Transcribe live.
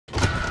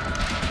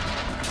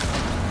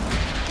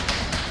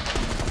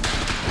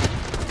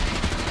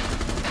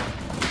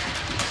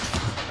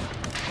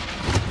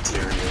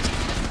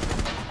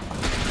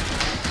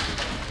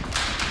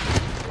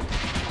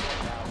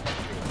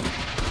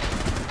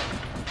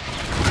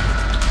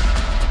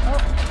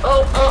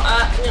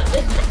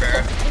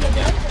Fair.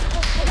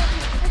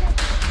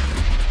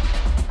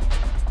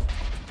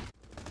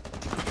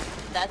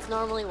 That's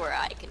normally where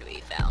I can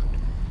be found.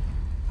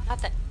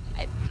 Not that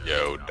I...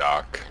 Yo,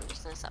 Doc. I'm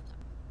just gonna stop.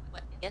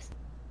 What? Yes?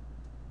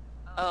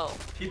 Oh.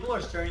 People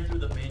are staring through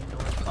the main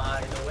door,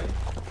 by the way.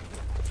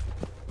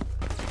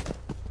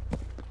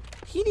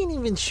 He didn't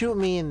even shoot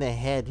me in the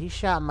head. He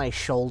shot my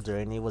shoulder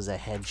and it was a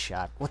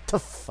headshot. What the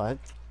fuck?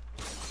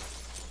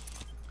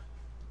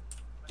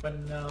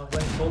 When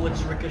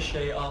bullets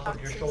ricochet off of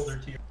your shoulder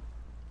to your...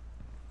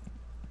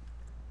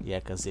 Yeah,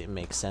 because it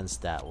makes sense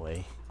that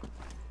way.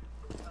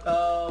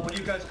 What do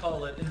you guys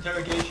call it?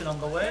 Interrogation on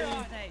the way.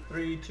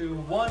 3, 2,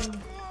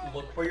 1.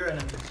 Look for your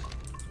enemies.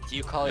 Do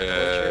you call it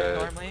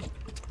torture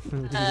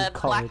normally?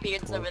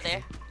 Blackbeard's over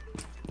there.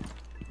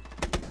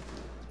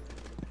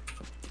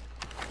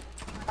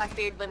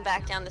 Blackbeard went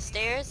back down the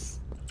stairs.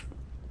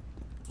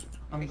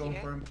 I'm going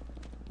for him.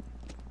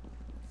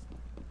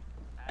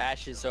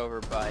 Ash is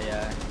over by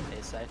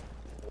A side.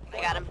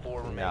 I got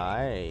him.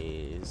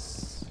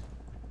 Nice.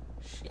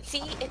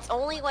 See, it's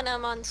only when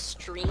I'm on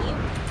stream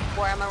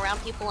or I'm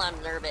around people I'm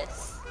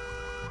nervous.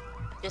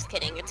 Just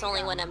kidding, it's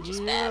only when I'm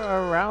just bad.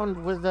 You're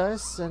around with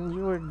us and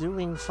you are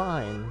doing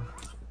fine.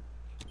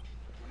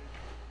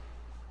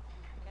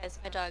 Guys,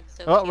 my dog's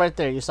so Oh, cute. right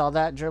there. You saw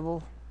that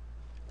dribble?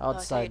 Oh, I thought you were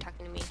Outside.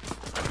 talking to me.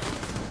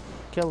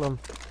 Kill him.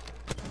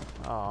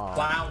 Aw.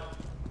 Wow.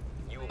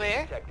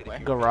 Where?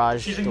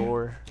 Garage She's in-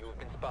 door.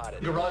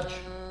 Garage.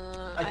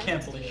 I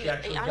can't believe she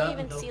actually I got don't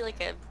even me, though. see like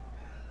a...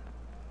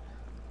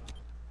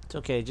 It's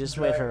okay, just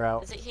wait her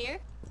out. Is it here?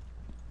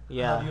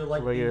 Yeah, How do you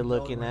like where you're being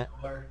looking known at.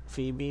 when you are-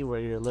 Phoebe, where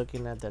you're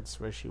looking at, that's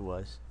where she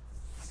was.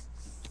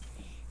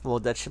 Well,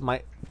 that's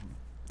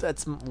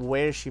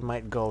where she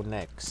might go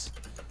next.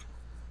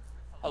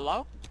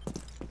 Hello?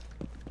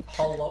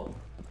 Hello?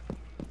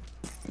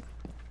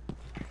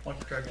 Watch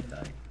Dragon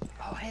die.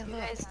 Oh, hey, You look.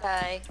 guys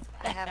die.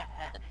 I have...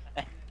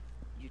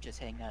 You just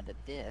hang on to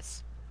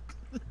this.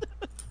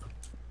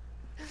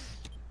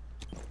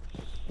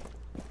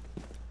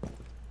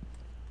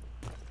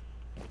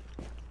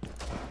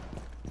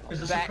 Is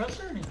the Back.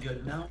 suppressor any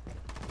good now?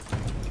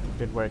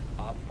 Good work.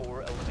 Op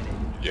 4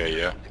 eliminated.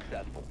 Yeah.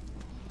 Successful.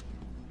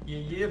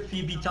 Yeah,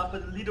 Phoebe, top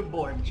of the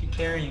leaderboard. She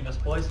carrying us,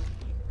 boys.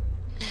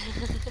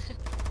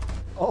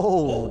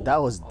 Oh, that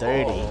was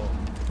dirty. Oh.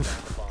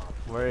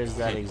 Where is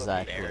that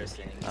exactly?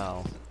 Embarrassing.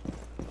 Oh.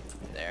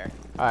 There.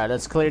 Alright,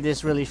 let's clear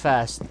this really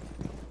fast.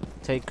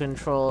 Take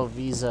control of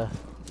Visa.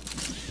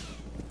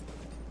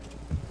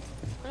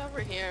 Over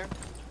here.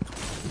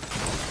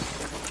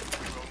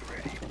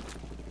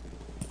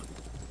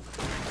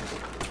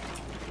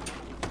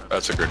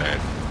 That's a grenade.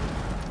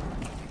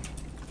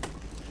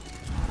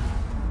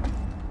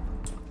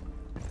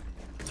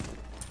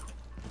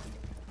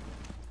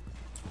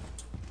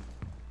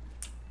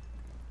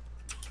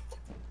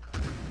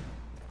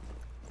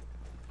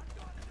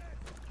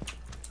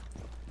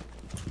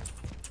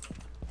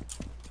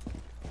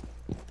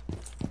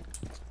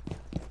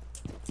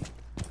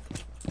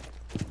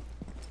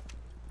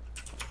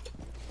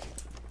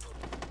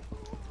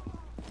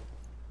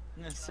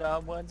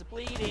 Someone's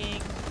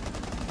bleeding.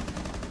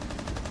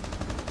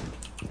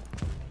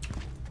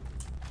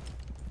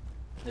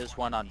 There's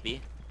one on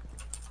B.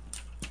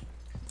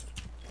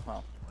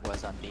 Well,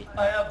 was on B.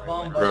 I have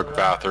bomb. by the Rook way.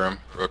 bathroom.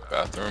 Rook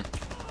bathroom.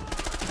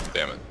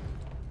 Damn it.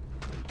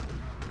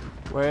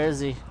 Where is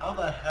he? How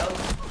the hell?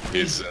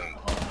 He's in.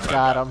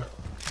 Got him.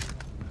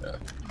 Yeah.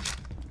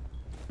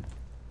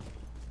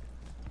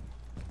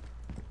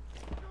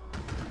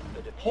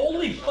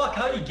 Holy fuck,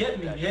 how you get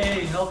me?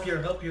 Yay, help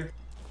here, help here.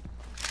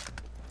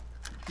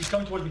 He's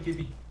coming towards me,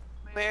 Phoebe.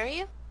 Where are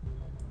you?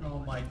 Oh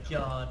my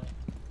god.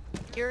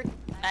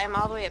 I'm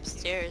all the way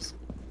upstairs.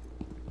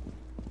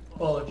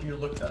 Well, if you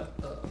looked at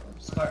the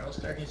spiral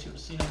staircase, you would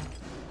have seen him.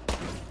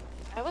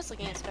 I was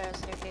looking at Spiral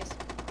Staircase.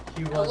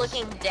 He Oh, was...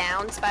 looking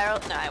down Spiral?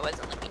 No, I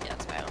wasn't looking down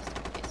Spiral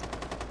Staircase.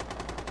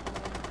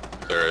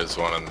 There is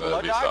one in the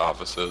Hello, Visa Doc?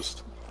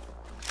 offices.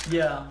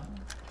 Yeah,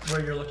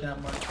 where you're looking at,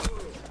 Mark.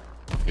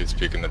 He's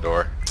peeking the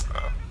door.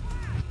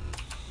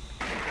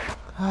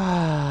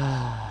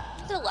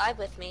 Who's alive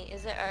with me?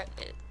 Is it our...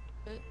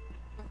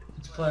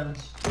 It's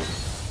Clarence.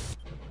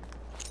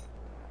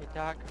 Hey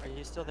Doc, are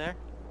you still there?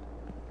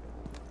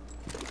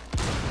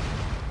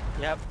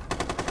 Yep.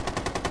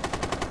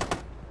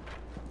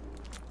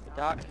 Hey,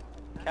 Doc,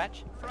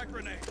 catch? Frag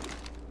grenade.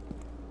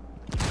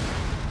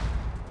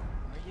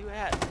 Where you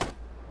at?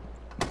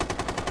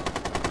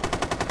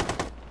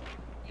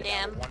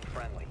 Damn. One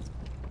friendly.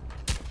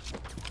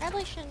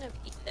 Probably shouldn't have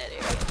eaten that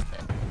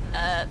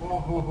area.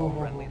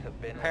 Friendlies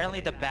have been Apparently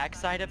the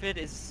backside of it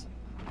is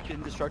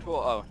indestructible.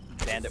 Oh,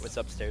 Bandit was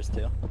upstairs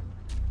too.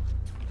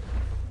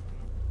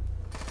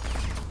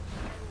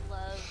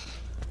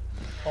 Love.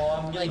 Oh,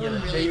 I'm gonna Like get a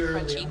really day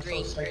early. crunchy I'm so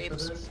green psyched for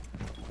grapes. this.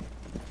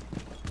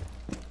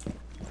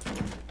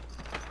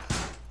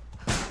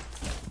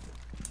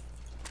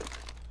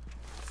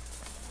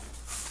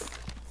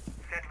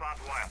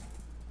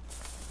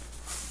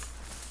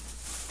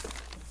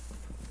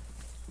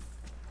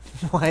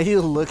 Why are you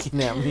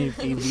looking at me,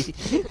 Phoebe?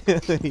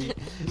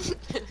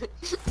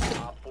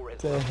 Op 4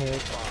 has The located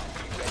heck? a bomb.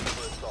 Be ready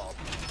for assault.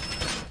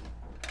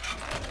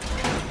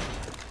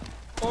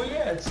 Oh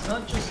yeah, it's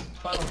not just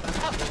Final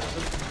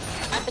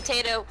Fantasy. My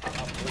potato. Op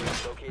 4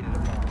 has located a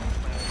bomb.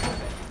 Plan to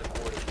defend the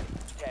quarter.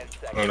 10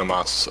 seconds.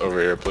 Unamas, over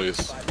here, please.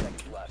 5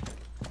 seconds left.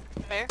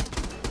 Where?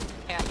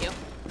 I got you.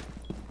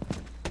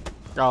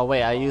 Oh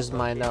wait, I used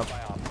mine up.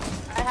 By Op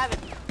I have it.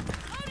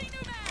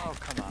 Oh,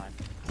 come on.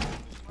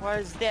 What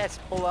is this?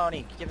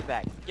 Baloney. Give it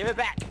back. Give it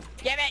back.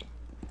 Give it!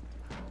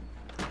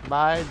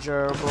 Bye,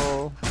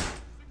 gerbil.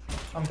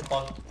 I'm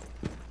fucked.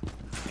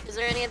 Is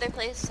there any other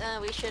place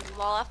we should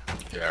wall off?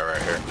 Yeah,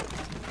 right here.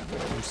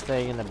 I'm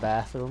staying in the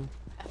bathroom.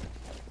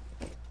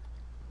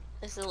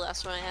 This is the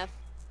last one I have.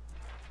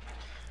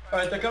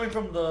 Alright, they're coming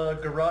from the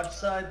garage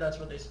side. That's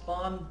where they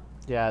spawn.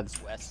 Yeah,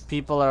 it's, West.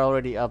 people are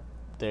already up.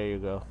 There you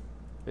go.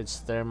 It's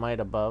thermite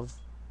above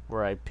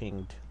where I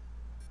pinged.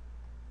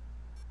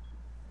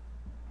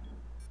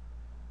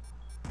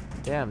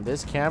 Damn,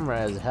 this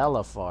camera is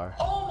hella far.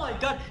 Oh my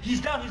god, he's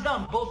down, he's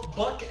down. Both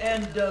Buck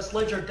and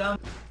Sledge are down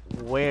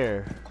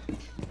Where?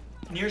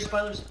 near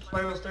spiral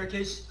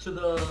staircase to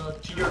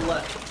your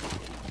left.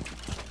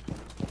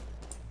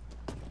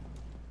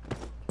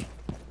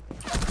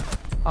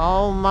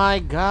 Oh my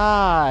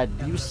god!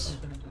 You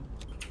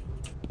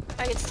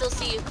I can still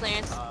see you,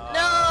 Clarence.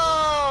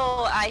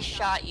 No! I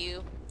shot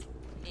you.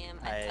 Damn,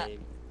 I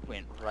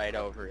went right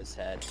over his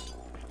head.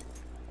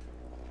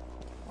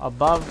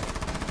 above?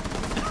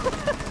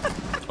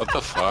 What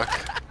the fuck?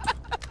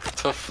 What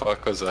the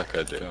fuck was that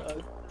guy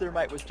doing?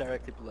 Thermite was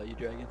directly below you,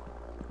 Dragon.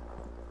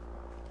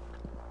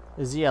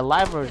 Is he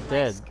alive or in my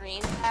dead?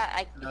 screen chat,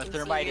 I No, can see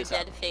thermite your is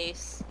up. dead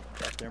face.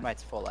 Yeah,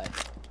 Thermite's full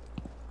life.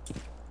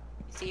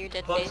 See your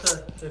dead Buck's face?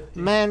 at 50.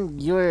 Man,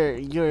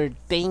 your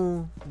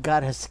thing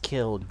got us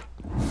killed.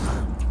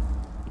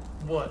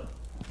 What?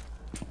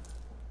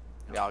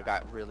 We all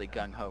got really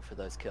gung-ho for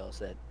those kills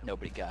that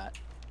nobody got.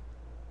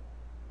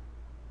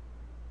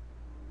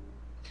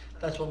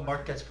 That's what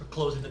Mark gets for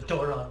closing the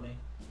door on me.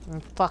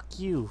 Fuck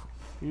you.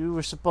 You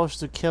were supposed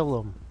to kill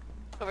him.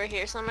 Over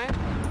here somewhere?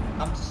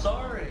 I'm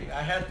sorry.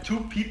 I had 2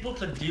 people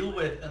to deal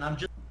with, and I'm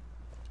just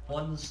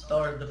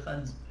 1-star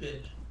defense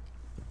bitch.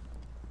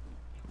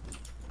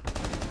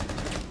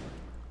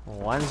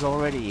 One's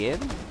already in?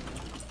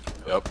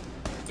 Yep,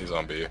 he's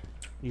on B.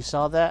 You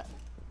saw that?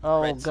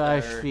 Oh Red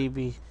gosh, star.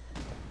 Phoebe.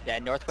 Yeah,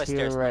 northwest To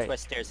your stairs, right.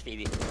 northwest stairs,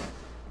 Phoebe.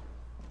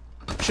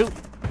 Shoot!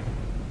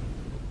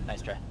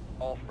 Nice try.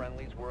 All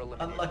friendlies were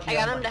eliminated. Unlucky. I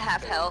got I'm him to like-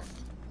 half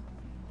health.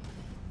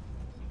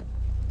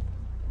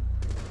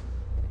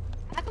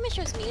 How come it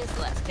shows me as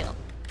the last kill?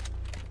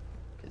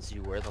 Because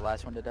you were the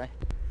last one to die.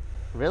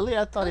 Really?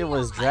 I thought it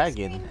was On my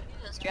Dragon. screen,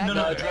 it was No, no,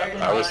 Dragon.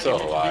 Dragon. I was still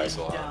Dragon alive, is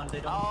so- down. They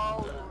don't-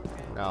 Oh.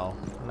 No,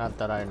 not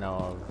that I know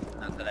of.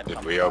 Not that I've Did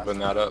come we across. open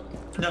that up?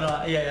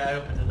 No, yeah, I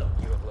opened it up.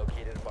 You have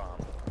located a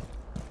bomb.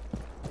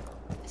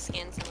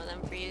 Scan some of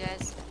them for you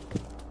guys.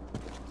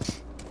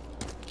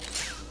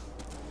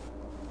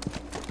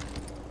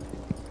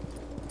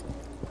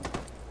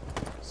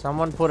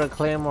 Someone put a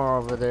claymore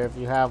over there if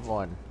you have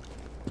one.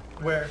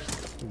 Where?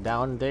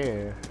 Down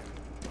there.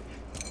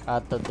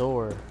 At the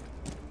door.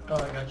 Oh,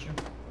 I got you.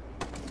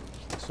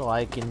 So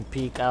I can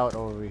peek out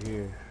over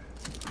here.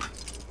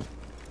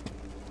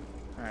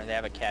 Alright, they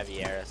have a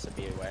Caviera, so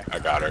be aware. I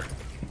got her.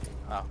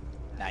 Oh,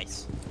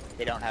 nice.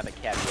 They don't have a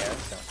Caviera,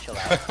 so chill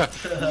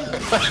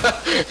out.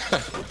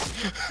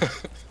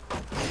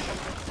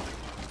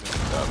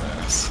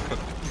 Dumbass.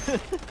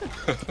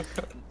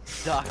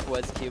 Doc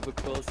was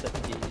cubicle, so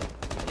he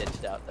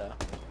ditched out though.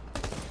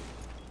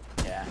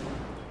 Yeah.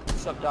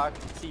 What's up, Doc?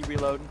 See you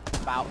reloading.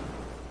 I'm out.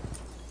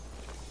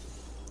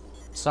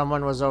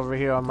 Someone was over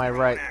here on my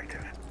right.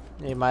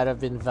 It might have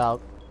been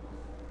Valk.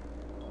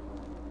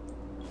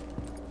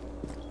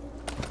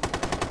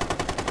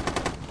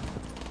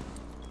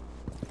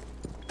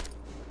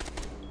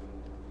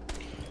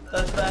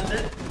 That's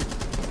Bandit.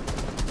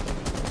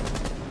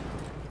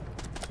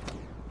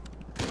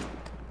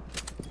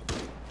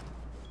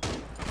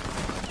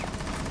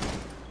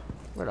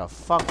 Where the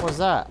fuck was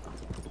that?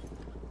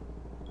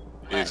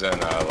 He's in Is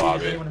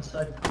lobby. anyone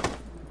inside?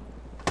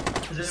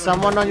 Is anyone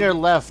Someone on inside? your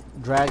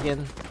left,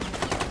 Dragon.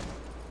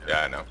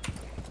 Yeah, I know.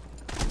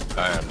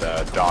 And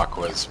Doc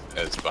is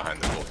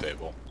behind the pool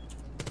table.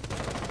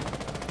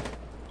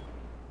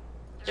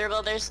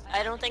 Durable,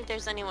 I don't think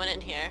there's anyone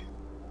in here.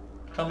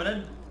 Coming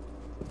in?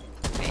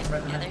 Okay, Right yeah,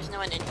 behind. there's no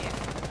one in here.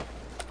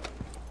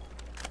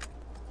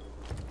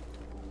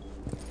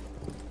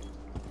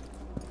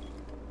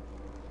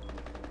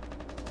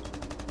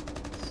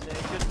 Say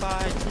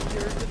goodbye to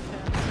your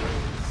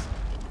defenses.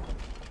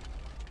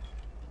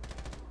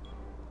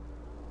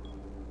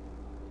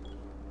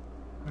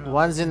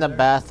 One's in the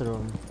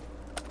bathroom.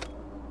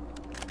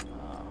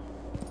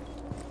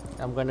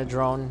 I'm gonna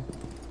drone.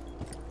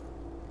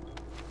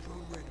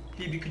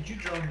 Phoebe, could you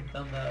drone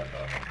down the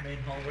main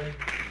hallway?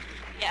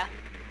 Yeah.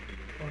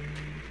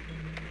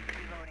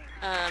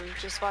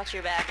 Just watch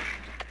your back.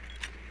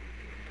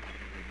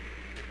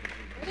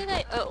 Where did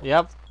I? Oh,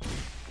 Yep.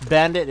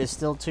 Bandit is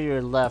still to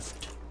your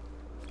left.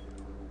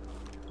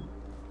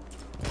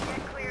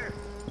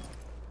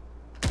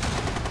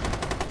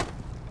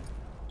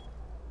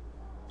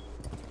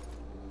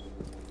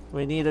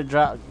 We need to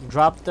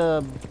drop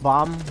the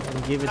bomb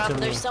and give it to me.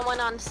 There's someone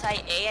on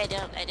site A. I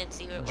didn't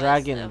see who it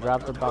Dragon, was.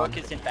 drop the bomb. Book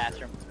is in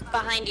bathroom.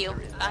 Behind you.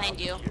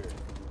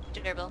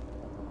 Dribble.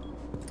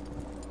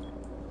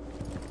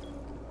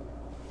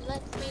 You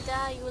let me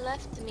die. You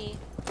left me.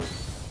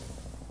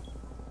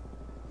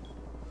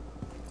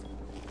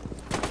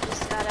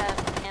 Just gotta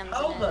hands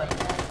How in the- it.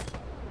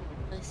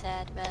 Really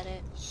sad about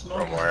it. Smoke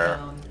From is where?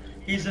 down.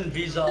 He's in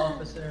Visa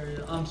office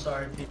area. I'm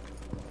sorry, Pete.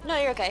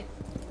 No, you're okay.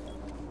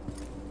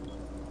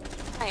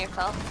 Not your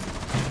fault.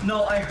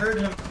 No, I heard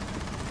him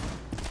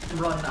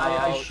run.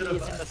 I should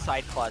He's in the have.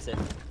 side closet.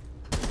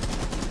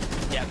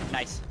 Yeah,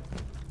 nice.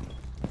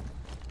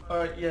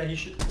 Alright, yeah, he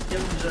should.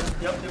 Yep, he's done.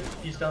 Yep,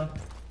 he's done.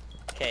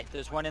 Okay,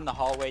 there's one in the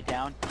hallway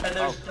down. And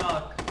there's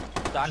Doc.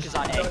 Doc Just is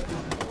on A. Doc.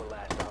 Four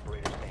last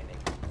operator standing.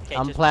 Okay,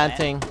 I'm just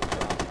planting. Drop the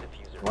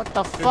diffuser. What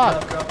the Good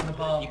fuck? job dropping the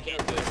bomb. You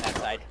can't do it on that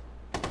side.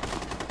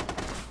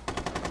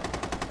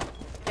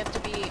 You have to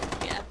be.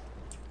 Yeah.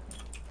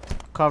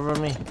 Cover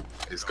me.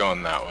 He's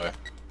going that way.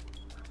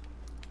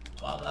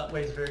 Wow, that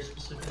way is very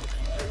specific.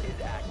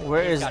 Is active.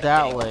 Where He's is got a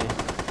that gate. way?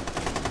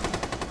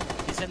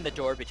 He's in the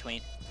door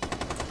between.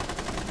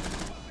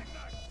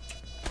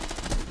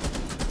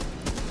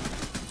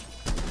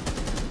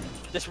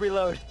 Just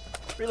reload.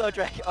 Reload,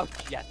 Drake. Oh,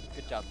 yeah.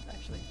 Good job,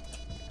 actually.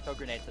 Throw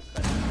grenades, that's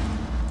better.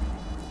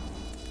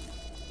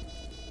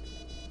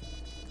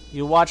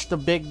 You watch the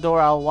big door,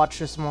 I'll watch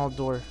the small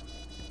door.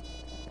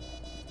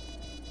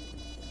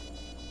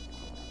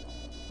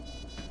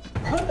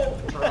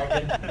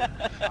 Dragon.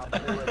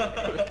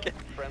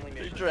 Friendly The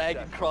mission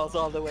dragon successful. crawls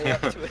all the way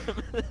up to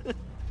him.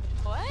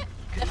 What?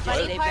 The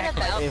funny part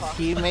about If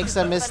he makes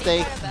a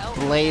mistake,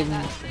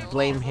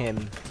 blame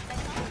him.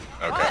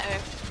 Okay. What?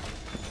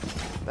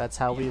 That's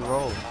how we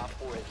roll. Op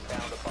 4 has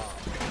found a bomb.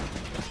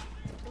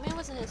 I mean, it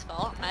wasn't his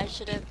fault. I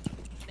should have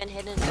been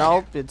hidden.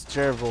 Nope, it's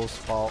Jervil's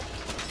fault.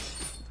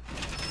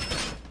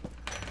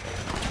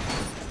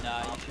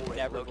 No, you should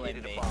never blame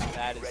Located a me. bomb.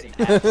 That is Ready. an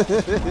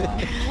absolute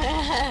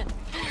lie.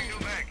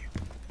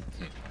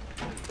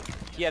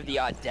 If you have the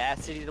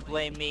audacity to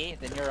blame me,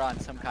 then you're on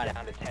some kind of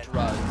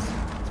drugs.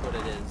 That's what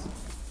it is.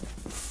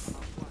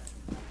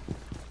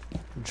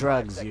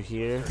 Drugs, you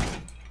hear?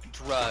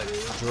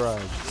 Drugs.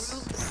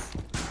 Drugs. Oops.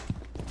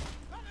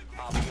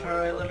 Op 4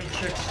 Alright, let me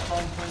check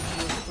spawn points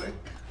real quick.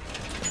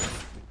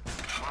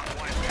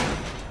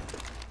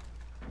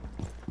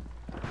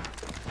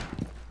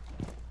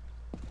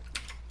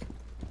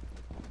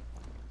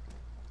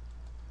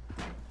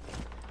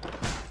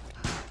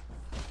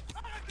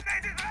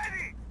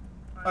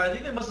 Alright, I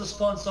think they must have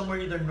spawned somewhere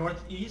either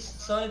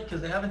northeast side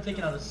because they haven't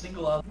taken out a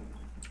single out.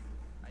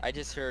 I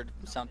just heard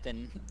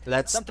something.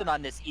 Let's Something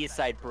on this east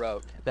side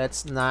broke.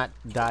 let's not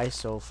die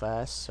so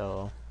fast,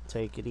 so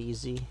take it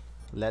easy.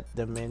 Let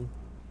them in.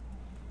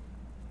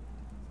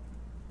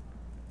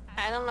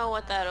 I don't know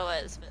what that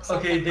was. But Okay,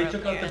 something they broke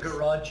took out the here.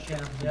 garage cam.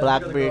 Yeah, they took out the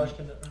Blackbeard. garage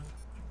cam.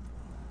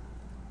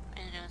 I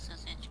know, so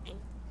it's interesting.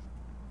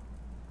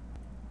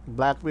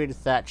 Blackbeard,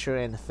 Thatcher,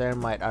 and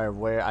Thermite are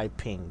where I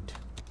pinged.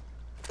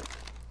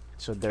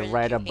 So they're Where's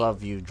right the ping?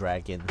 above you,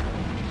 Dragon.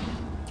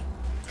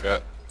 Yeah.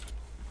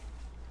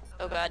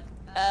 Oh god.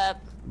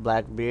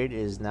 Blackbeard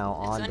is now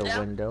on the window?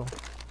 window.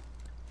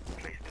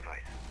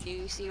 Do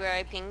you see where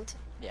I pinged?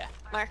 Yeah.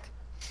 Mark?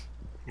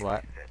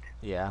 What?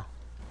 Yeah.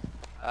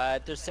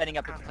 They're setting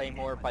up a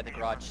claymore by the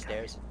garage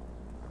stairs.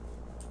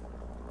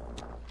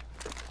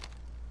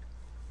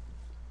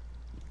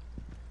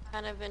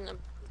 Kind of in a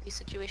poopy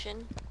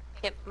situation.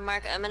 Yep,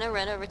 Mark, I'm gonna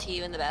run over to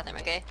you in the bathroom,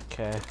 okay?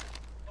 Okay.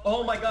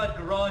 Oh my god,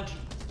 garage.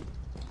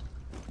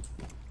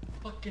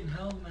 Fucking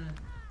hell, man.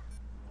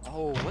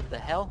 Oh, what the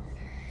hell?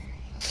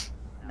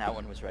 That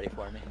one was ready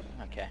for me.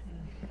 Okay.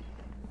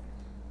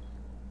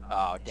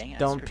 Oh, dang it. I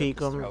Don't screwed up peek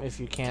this them throw if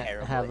you can't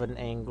terribly. have an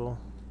angle.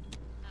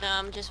 No,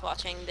 I'm just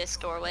watching this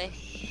doorway.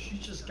 She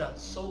just got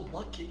so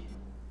lucky.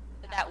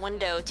 That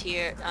window to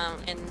your,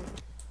 in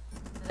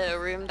the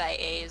room by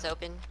A is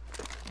open.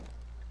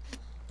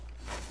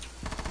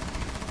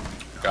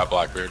 Got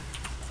Blackbeard.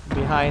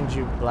 Behind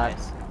you, Black.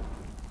 Nice.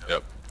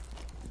 Yep.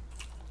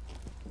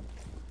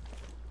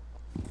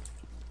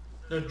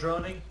 They're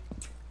droning.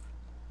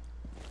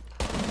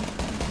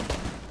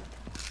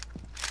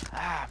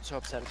 Ah, I'm so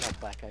upset about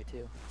Black Eye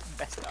too.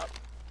 Messed up.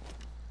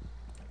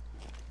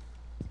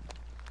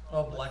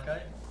 Oh, black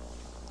eye.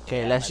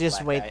 Okay, Yeah, let's my just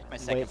Black wait. Eye- my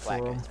second Wait for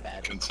Black them. Eye's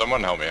bad. Can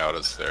someone help me out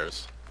of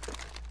stairs?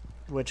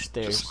 Which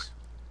stairs? Just-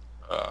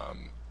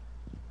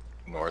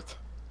 North.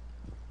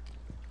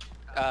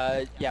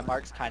 Yeah,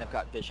 Mark's kind of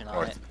got vision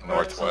on it.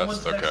 Northwest,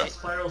 Someone's next okay. to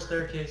spiral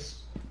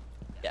staircase.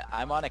 Yeah,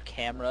 I'm on a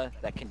camera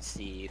that can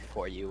see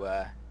for you,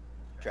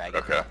 Dragon.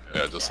 Okay,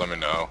 yeah, just let me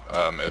know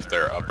if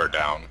they're up or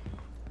down.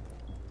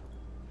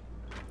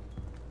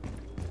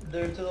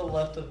 They're to the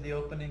left of the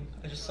opening.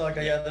 I just saw a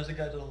guy. Yeah, there's a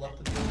guy to the left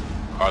of the opening.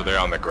 Are they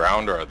on the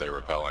ground or are they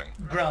repelling?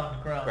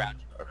 Ground. Ground.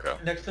 Okay.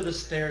 Okay. Next to the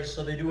stairs,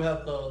 so they do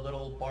have the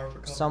little bar for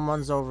cover.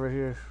 Someone's over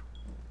here.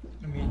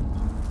 I mean...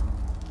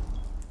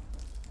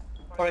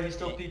 Alright, he's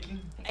still peeking?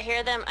 I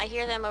hear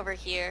them over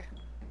here.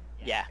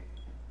 Yeah.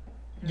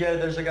 Yeah,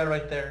 there's a guy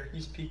right there.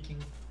 He's peeking.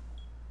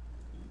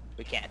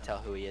 We can't tell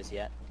who he is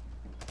yet.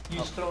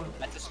 He's throwing...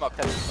 That's a smoke,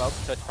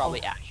 so it's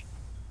probably Ash.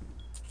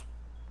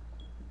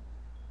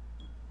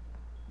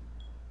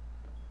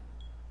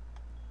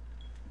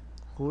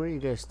 Who are you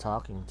guys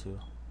talking to?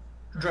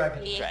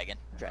 Dragon. Me? Dragon.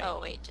 Oh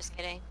wait, just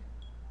kidding.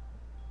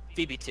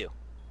 Phoebe too.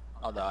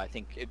 Although I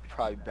think it'd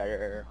probably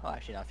better. Well,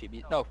 actually not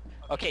Phoebe. No.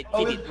 Okay,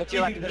 Oh, Phoebe. Look to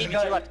your left. there's a Phoebe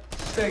to your guy.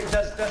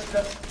 left.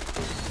 That's...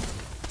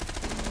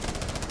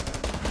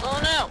 Oh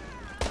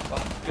no!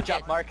 Good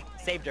job, Mark.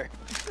 Saved her.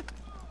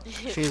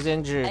 She's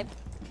injured.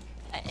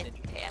 Okay,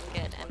 I'm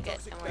good.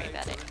 Don't worry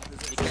about it.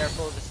 Be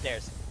careful of the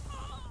stairs.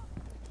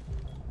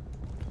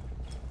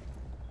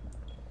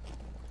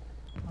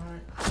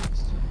 Alright.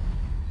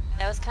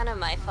 That was kind of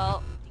my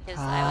fault because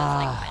I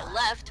was like, my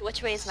left.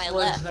 Which way is my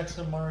left? next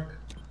to Mark.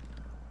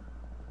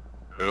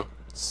 Who?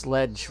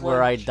 Sledge,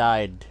 where I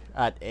died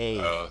at A.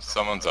 Oh,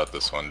 someone's at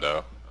this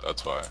window.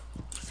 That's why.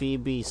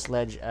 Phoebe,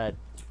 Sledge at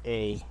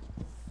A.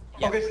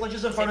 Yeah. Okay, Sledge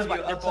is in front of you.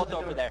 They're outside both the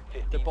over door. there.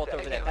 They're both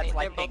over there. That's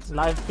light pink.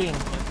 Live ping.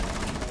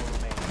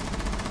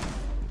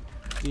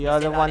 The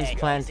other one's Stay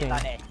planting. on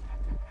A.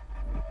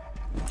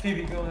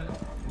 Phoebe, go ahead.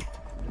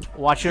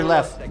 Watch your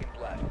left. Seconds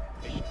left.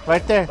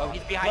 Right there. Oh,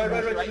 he's behind you.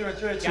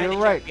 Right. To your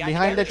right.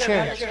 Behind the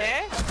chair.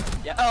 Chair?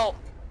 Yeah. Oh,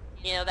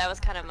 you know that was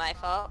kind of my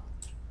fault.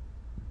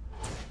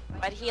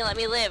 Why'd he let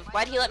me live?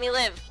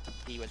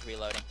 He was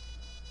reloading.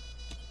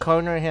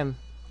 Corner him.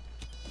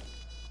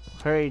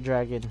 Hurry,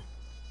 Dragon.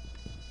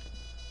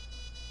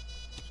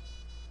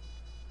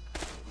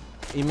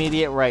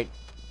 Immediate right.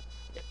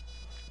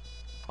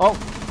 Oh,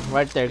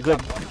 right there.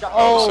 Good.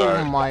 Oh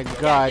sorry. my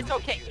god. It's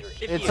okay.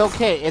 It's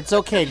okay. It's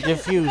okay.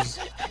 Diffuse.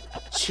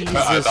 Jesus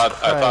I thought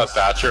Christ.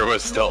 Thatcher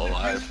was still This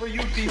alive. for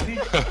you, Phoebe.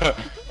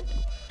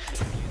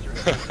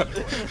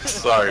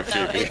 Sorry, No,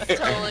 Phoebe. it's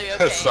totally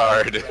okay.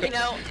 Sorry, dude. You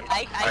know,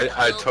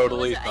 I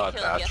totally thought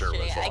killed Thatcher was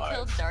yesterday. I alive.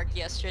 killed Dark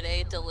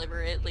yesterday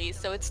deliberately,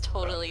 so it's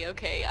totally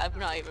okay. I'm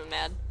not even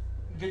mad.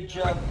 Good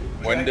job.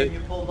 When Dragon, did- you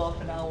pulled off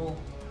an owl?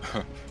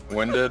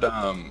 When did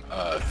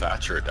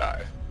Thatcher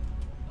die?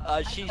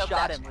 She killed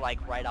shot Thatcher. him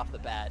like right off the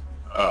bat.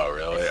 Oh,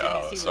 really? As soon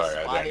Oh, as he sorry, was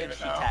I spotted, didn't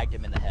she know. tagged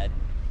him in the head.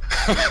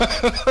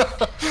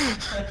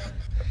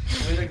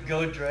 Way to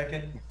go,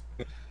 Dragon.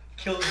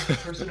 Kill the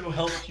person who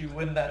helped you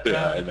win that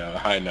round.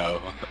 Yeah, I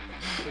know.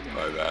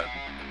 My bad.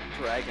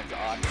 Dragon's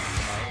awesome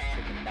tonight.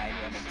 Freaking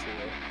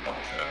 9-1-2.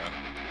 Yeah.